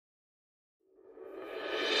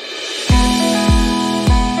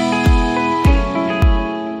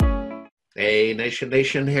Hey,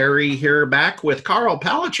 Nation, Harry here back with Karl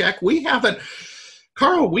Palachuk.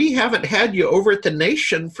 Karl, we haven't had you over at the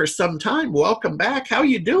Nation for some time. Welcome back. How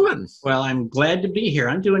you doing? Well, I'm glad to be here.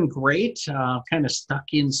 I'm doing great. Kind of stuck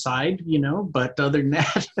inside, but other than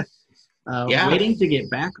that, Yeah, waiting to get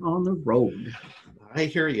back on the road. I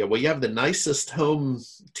hear you. Well, you have the nicest home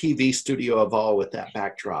TV studio of all with that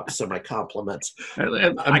backdrop, so my compliments. I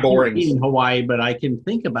I'm can't boring. be in Hawaii, but I can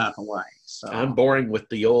think about Hawaii. I'm So, boring with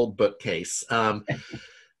the old bookcase.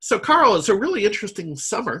 So, Karl, it's a really interesting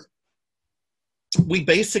summer. We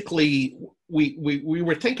basically we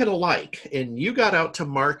were thinking alike, and you got out to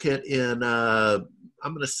market in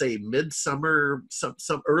I'm going to say midsummer,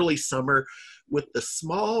 some early summer, with the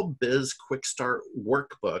Small Biz Quickstart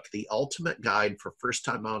Workbook, the ultimate guide for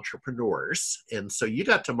first-time entrepreneurs. And so you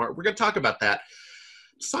got to market. We're going to talk about that.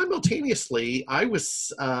 Simultaneously, I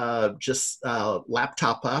was just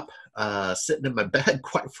laptop up, sitting in my bed,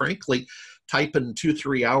 quite frankly, typing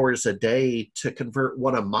 2-3 hours a day to convert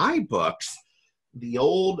one of my books, the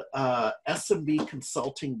old S&B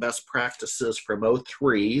Consulting Best Practices from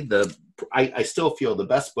 '03. I still feel the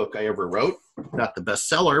best book I ever wrote, not the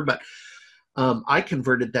bestseller, but I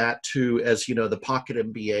converted that to, as you know, the Pocket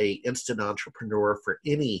MBA Instant Entrepreneur for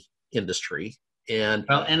any industry. And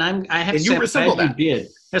well, and I have to and say, you I'm resemble glad you that.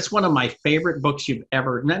 did. That's one of my favorite books you've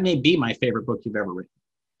ever. That may be my favorite book you've ever written.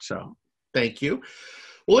 So, Thank you.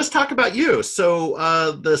 Well, let's talk about you. So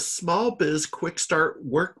the Small Biz Quick Start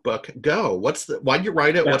Workbook, go. Why'd you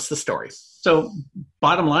write it? yeah. What's the story? So,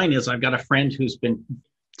 bottom line is, I've got a friend who's been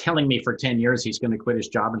telling me for 10 years he's going to quit his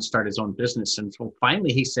job and start his own business. And so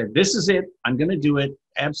finally he said, this is it. I'm going to do it.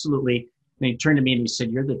 Absolutely. And he turned to me and he said,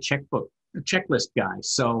 you're the checklist guy.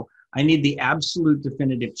 So I need the absolute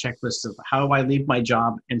definitive checklist of how I leave my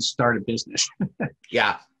job and start a business.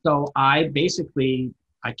 Yeah. So I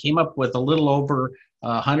came up with a little over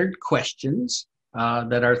 100 questions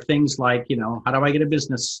that are things like, how do I get a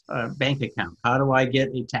business bank account? How do I get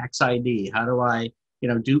a tax ID? How do I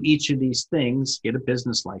do each of these things, get a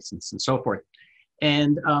business license and so forth.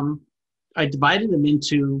 And I divided them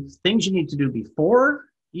into things you need to do before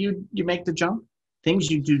you make the jump, things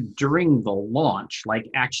you do during the launch, like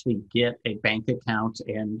actually get a bank account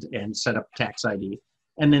and set up tax ID,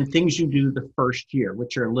 and then things you do the first year,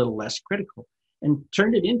 which are a little less critical, and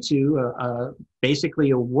turned it into basically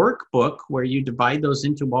a workbook where you divide those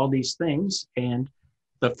into all these things. And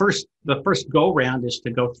the first go round is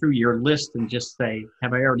to go through your list and just say,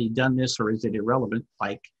 have I already done this, or is it irrelevant?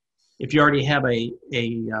 Like, if you already have a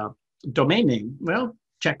domain name, well,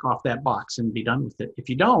 check off that box and be done with it. If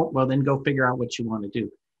you don't, well, then go figure out what you want to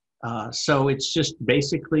do. So it's just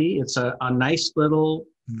basically, it's a nice little,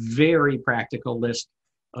 very practical list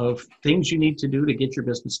of things you need to do to get your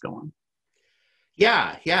business going.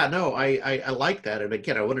 Yeah, no, I like that. And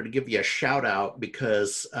again, I wanted to give you a shout out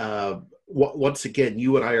because once again,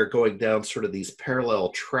 you and I are going down sort of these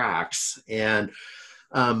parallel tracks. And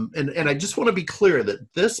I just want to be clear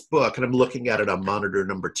that this book, and I'm looking at it on monitor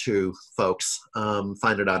number 2, folks,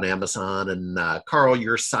 find it on Amazon. And Karl,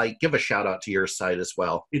 your site, give a shout out to your site as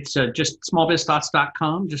well. It's just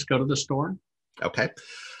smallbizthoughts.com. Just go to the store. Okay.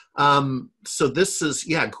 So this is,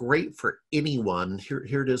 great for anyone.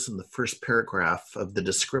 Here it is in the first paragraph of the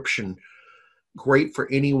description. Great for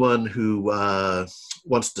anyone who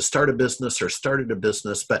wants to start a business or started a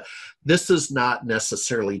business, but this is not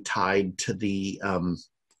necessarily tied to the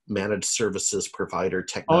managed services provider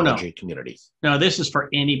technology community. No, this is for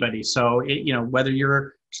anybody. So, whether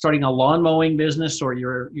you're starting a lawn mowing business or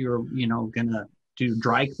you're gonna do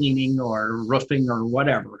dry cleaning or roofing or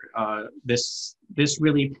whatever, this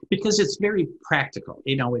really, because it's very practical.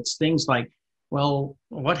 It's things like, well,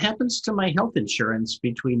 what happens to my health insurance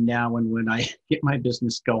between now and when I get my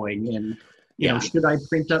business going? And, should I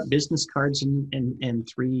print up business cards and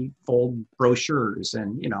 3-fold brochures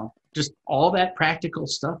and, just all that practical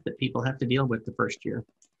stuff that people have to deal with the first year.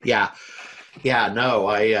 Yeah. No,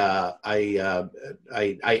 I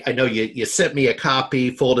know you sent me a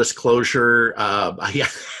copy, full disclosure.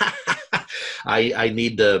 I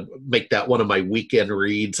need to make that one of my weekend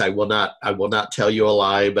reads. I will not tell you a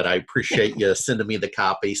lie, but I appreciate you sending me the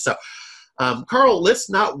copy. So, Karl, let's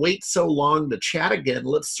not wait so long to chat again.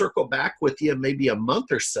 Let's circle back with you maybe a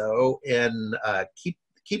month or so and keep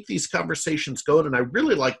these conversations going. And I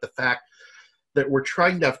really like the fact that we're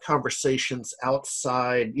trying to have conversations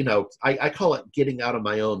outside, I call it getting out of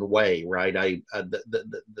my own way, right?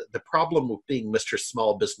 The problem with being Mr.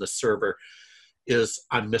 Small Business Server is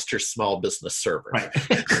I'm Mr. Small Business Server. Right.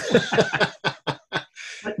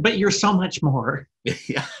 But you're so much more.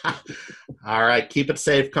 Yeah. All right. Keep it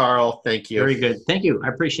safe, Karl. Thank you. Very good. Thank you. I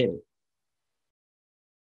appreciate it.